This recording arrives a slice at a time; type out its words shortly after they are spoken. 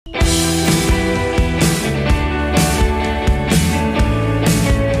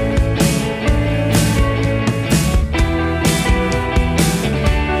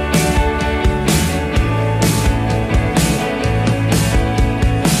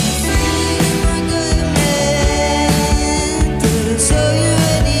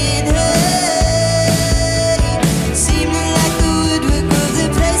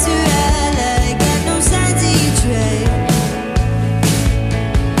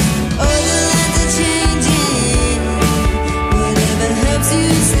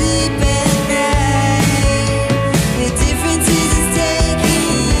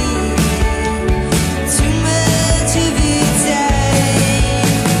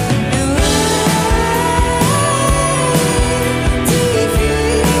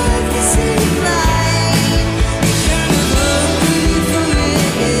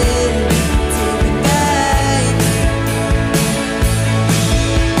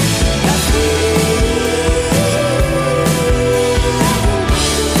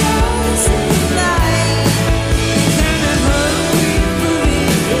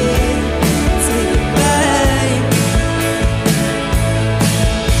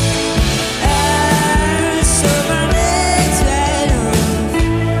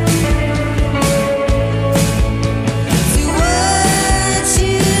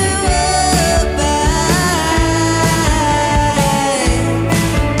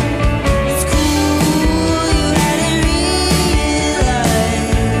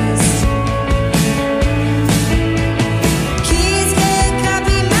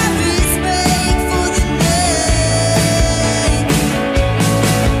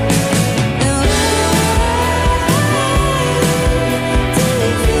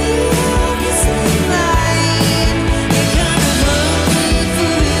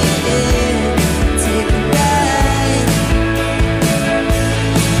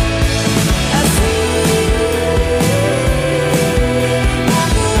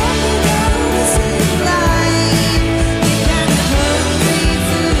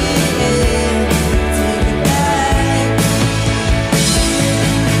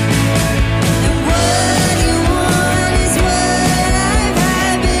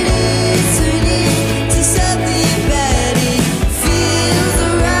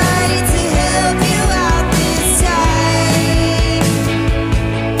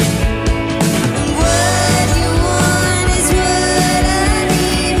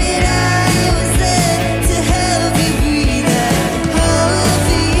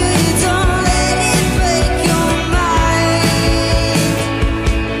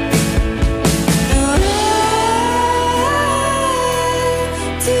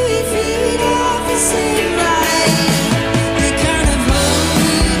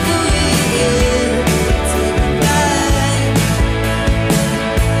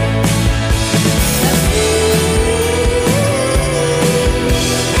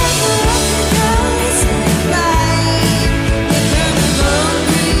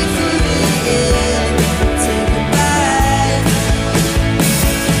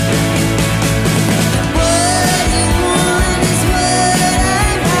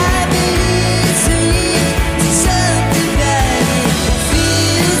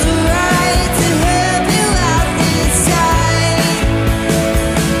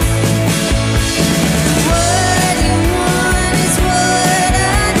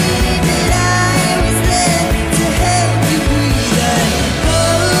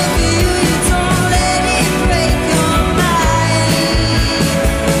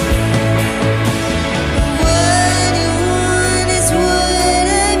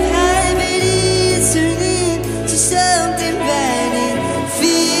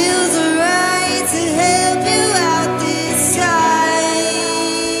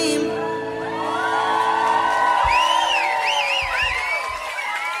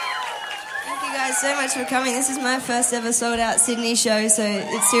guys so much for coming. This is my first ever sold-out Sydney show, so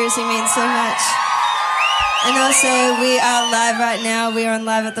it seriously means so much. And also, we are live right now. We are on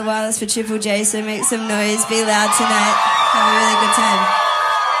Live at the Wireless for Triple J, so make some noise, be loud tonight. Have a really good time.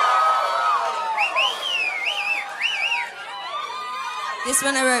 This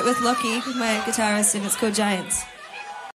one I wrote with Lockie, my guitarist, and it's called Giants.